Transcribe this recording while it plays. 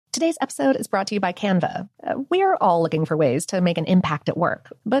Today's episode is brought to you by Canva. We're all looking for ways to make an impact at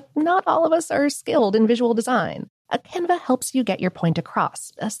work, but not all of us are skilled in visual design. Canva helps you get your point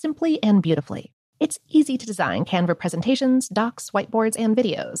across, simply and beautifully. It's easy to design Canva presentations, docs, whiteboards, and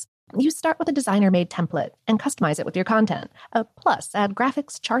videos. You start with a designer-made template and customize it with your content. Plus, add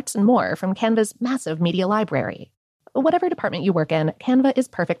graphics, charts, and more from Canva's massive media library. Whatever department you work in, Canva is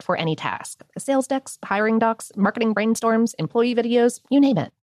perfect for any task. Sales decks, hiring docs, marketing brainstorms, employee videos, you name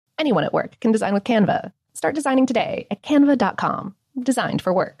it. Anyone at work can design with Canva. Start designing today at canva.com. Designed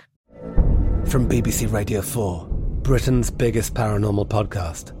for work. From BBC Radio 4, Britain's biggest paranormal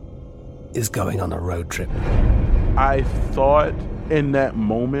podcast is going on a road trip. I thought in that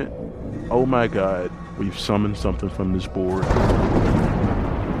moment, oh my God, we've summoned something from this board.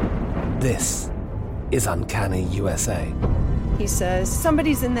 This is Uncanny USA. He says,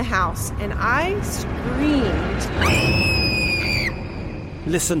 somebody's in the house, and I screamed.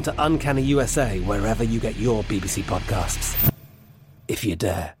 Listen to Uncanny USA wherever you get your BBC podcasts, if you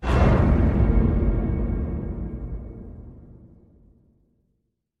dare.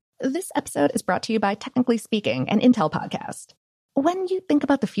 This episode is brought to you by Technically Speaking, an Intel podcast. When you think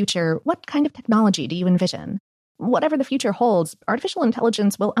about the future, what kind of technology do you envision? Whatever the future holds, artificial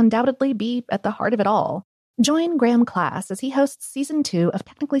intelligence will undoubtedly be at the heart of it all. Join Graham Class as he hosts Season 2 of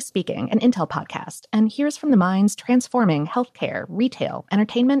Technically Speaking, an Intel podcast, and hears from the minds transforming healthcare, retail,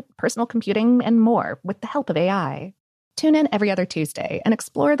 entertainment, personal computing, and more with the help of AI. Tune in every other Tuesday and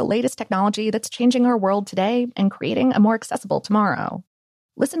explore the latest technology that's changing our world today and creating a more accessible tomorrow.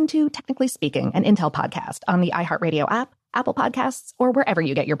 Listen to Technically Speaking, an Intel podcast on the iHeartRadio app, Apple Podcasts, or wherever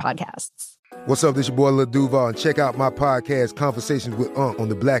you get your podcasts. What's up, this your boy Lil Duval, and check out my podcast, Conversations with Unc, on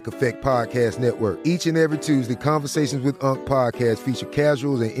the Black Effect Podcast Network. Each and every Tuesday, Conversations with Unc podcast feature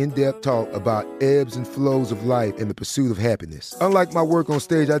casuals and in-depth talk about ebbs and flows of life and the pursuit of happiness. Unlike my work on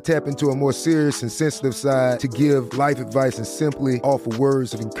stage, I tap into a more serious and sensitive side to give life advice and simply offer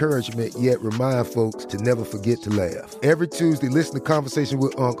words of encouragement, yet remind folks to never forget to laugh. Every Tuesday, listen to Conversations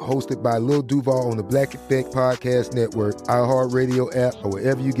with Unc, hosted by Lil Duval on the Black Effect Podcast Network, iHeartRadio app, or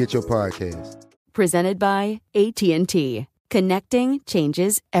wherever you get your podcasts. Presented by AT&T. Connecting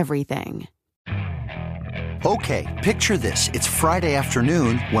changes everything. Okay, picture this. It's Friday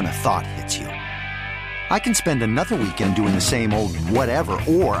afternoon when a thought hits you. I can spend another weekend doing the same old whatever,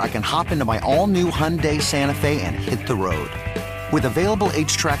 or I can hop into my all-new Hyundai Santa Fe and hit the road. With available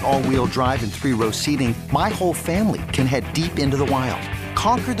H-Track all-wheel drive and 3-row seating, my whole family can head deep into the wild.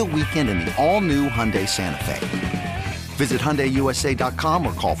 Conquer the weekend in the all-new Hyundai Santa Fe. Visit HyundaiUSA.com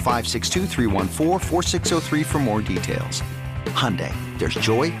or call 562-314-4603 for more details. Hyundai, there's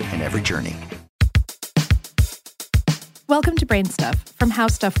joy in every journey. Welcome to Brain Stuff from How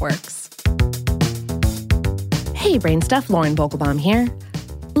Stuff Works. Hey, Brain Stuff, Lauren Vogelbaum here.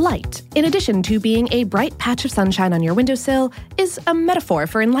 Light, in addition to being a bright patch of sunshine on your windowsill, is a metaphor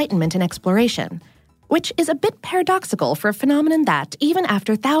for enlightenment and exploration, which is a bit paradoxical for a phenomenon that, even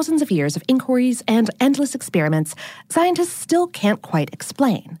after thousands of years of inquiries and endless experiments, scientists still can't quite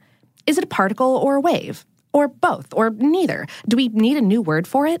explain. Is it a particle or a wave? Or both, or neither? Do we need a new word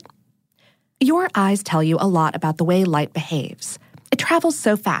for it? Your eyes tell you a lot about the way light behaves. It travels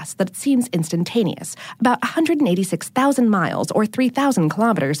so fast that it seems instantaneous, about 186,000 miles or 3,000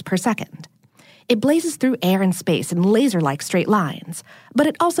 kilometers per second. It blazes through air and space in laser-like straight lines, but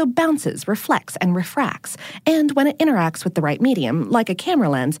it also bounces, reflects, and refracts, and when it interacts with the right medium, like a camera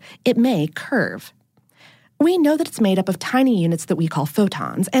lens, it may curve. We know that it's made up of tiny units that we call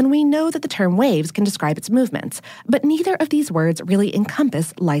photons, and we know that the term waves can describe its movements, but neither of these words really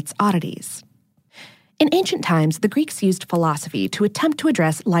encompass light's oddities. In ancient times, the Greeks used philosophy to attempt to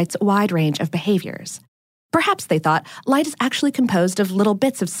address light's wide range of behaviors. Perhaps they thought light is actually composed of little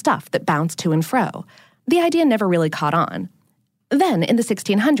bits of stuff that bounce to and fro. The idea never really caught on. Then, in the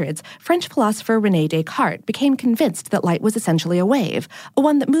 1600s, French philosopher René Descartes became convinced that light was essentially a wave,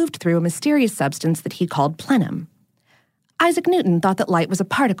 one that moved through a mysterious substance that he called plenum. Isaac Newton thought that light was a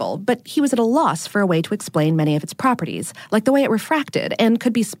particle, but he was at a loss for a way to explain many of its properties, like the way it refracted and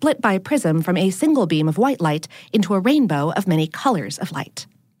could be split by a prism from a single beam of white light into a rainbow of many colors of light.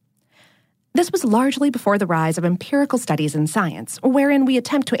 This was largely before the rise of empirical studies in science, wherein we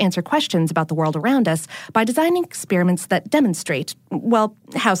attempt to answer questions about the world around us by designing experiments that demonstrate, well,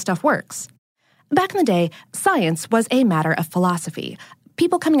 how stuff works. Back in the day, science was a matter of philosophy,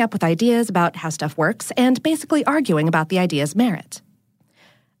 people coming up with ideas about how stuff works and basically arguing about the idea's merit.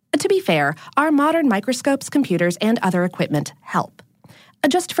 To be fair, our modern microscopes, computers, and other equipment help.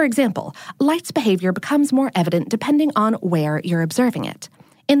 Just for example, light's behavior becomes more evident depending on where you're observing it.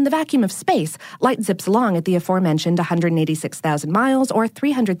 In the vacuum of space, light zips along at the aforementioned 186,000 miles or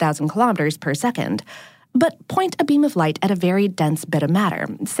 300,000 kilometers per second. But point a beam of light at a very dense bit of matter,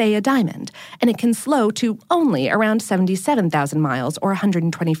 say a diamond, and it can slow to only around 77,000 miles or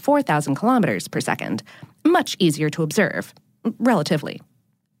 124,000 kilometers per second. Much easier to observe, relatively.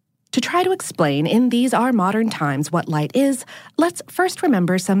 To try to explain in these our modern times what light is, let's first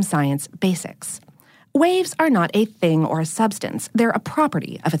remember some science basics. Waves are not a thing or a substance, they're a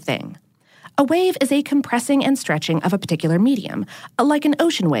property of a thing. A wave is a compressing and stretching of a particular medium, like an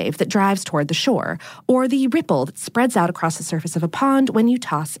ocean wave that drives toward the shore, or the ripple that spreads out across the surface of a pond when you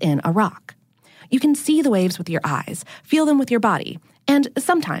toss in a rock. You can see the waves with your eyes, feel them with your body, and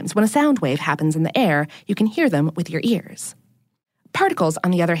sometimes when a sound wave happens in the air, you can hear them with your ears. Particles,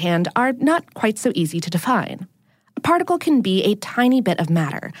 on the other hand, are not quite so easy to define. A particle can be a tiny bit of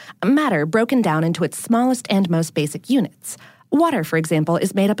matter broken down into its smallest and most basic units. Water, for example,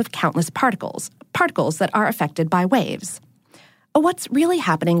 is made up of countless particles that are affected by waves. What's really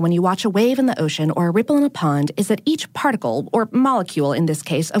happening when you watch a wave in the ocean or a ripple in a pond is that each particle, or molecule in this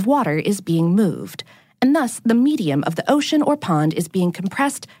case, of water is being moved, and thus the medium of the ocean or pond is being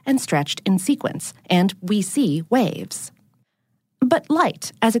compressed and stretched in sequence, and we see waves. But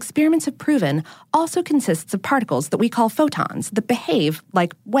light, as experiments have proven, also consists of particles that we call photons that behave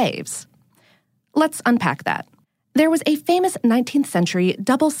like waves. Let's unpack that. There was a famous 19th century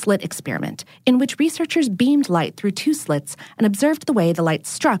double-slit experiment in which researchers beamed light through two slits and observed the way the light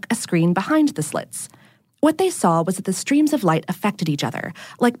struck a screen behind the slits. What they saw was that the streams of light affected each other,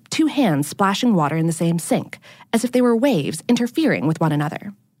 like two hands splashing water in the same sink, as if they were waves interfering with one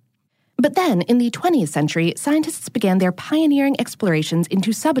another. But then, in the 20th century, scientists began their pioneering explorations into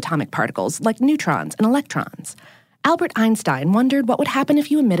subatomic particles like neutrons and electrons. Albert Einstein wondered what would happen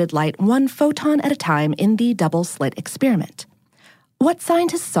if you emitted light one photon at a time in the double-slit experiment. What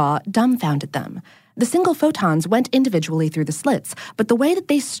scientists saw dumbfounded them. The single photons went individually through the slits, but the way that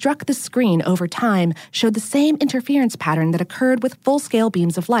they struck the screen over time showed the same interference pattern that occurred with full-scale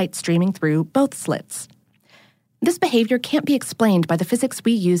beams of light streaming through both slits. This behavior can't be explained by the physics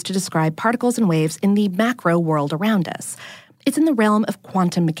we use to describe particles and waves in the macro world around us. It's in the realm of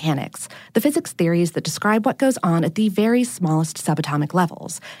quantum mechanics, the physics theories that describe what goes on at the very smallest subatomic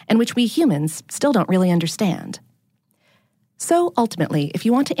levels, and which we humans still don't really understand. So ultimately, if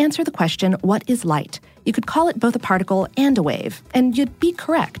you want to answer the question, what is light, you could call it both a particle and a wave, and you'd be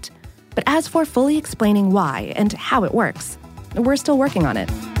correct. But as for fully explaining why and how it works, we're still working on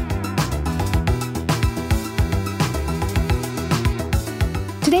it.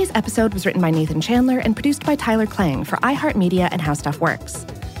 Today's episode was written by Nathan Chandler and produced by Tyler Klang for iHeartMedia and How Stuff Works.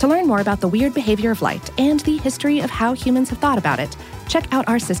 To learn more about the weird behavior of light and the history of how humans have thought about it, check out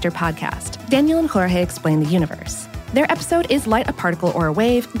our sister podcast, Daniel and Jorge Explain the Universe. Their episode Is Light a Particle or a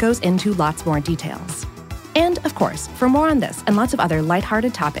Wave? Goes into lots more details. And, of course, for more on this and lots of other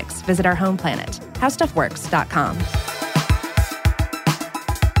lighthearted topics, visit our home planet, howstuffworks.com.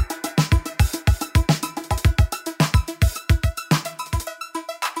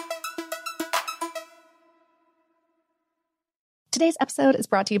 Today's episode is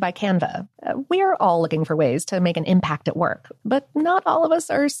brought to you by Canva. We're all looking for ways to make an impact at work, but not all of us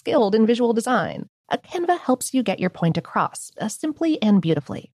are skilled in visual design. Canva helps you get your point across, simply and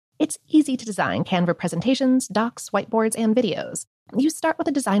beautifully. It's easy to design Canva presentations, docs, whiteboards, and videos. You start with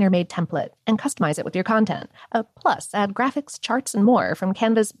a designer-made template and customize it with your content. Plus, add graphics, charts, and more from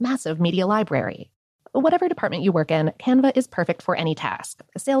Canva's massive media library. Whatever department you work in, Canva is perfect for any task.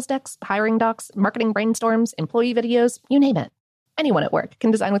 Sales decks, hiring docs, marketing brainstorms, employee videos, you name it. Anyone at work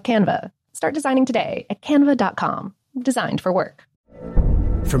can design with Canva. Start designing today at canva.com. Designed for work.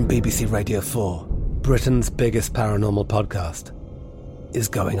 From BBC Radio 4, Britain's biggest paranormal podcast is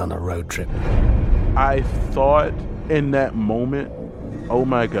going on a road trip. I thought in that moment, oh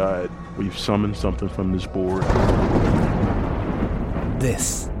my God, we've summoned something from this board.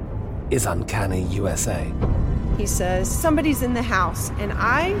 This is Uncanny USA. He says, somebody's in the house, and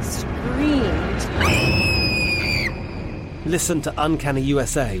I screamed. Listen to Uncanny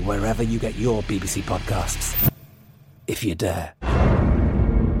USA wherever you get your BBC podcasts, if you dare.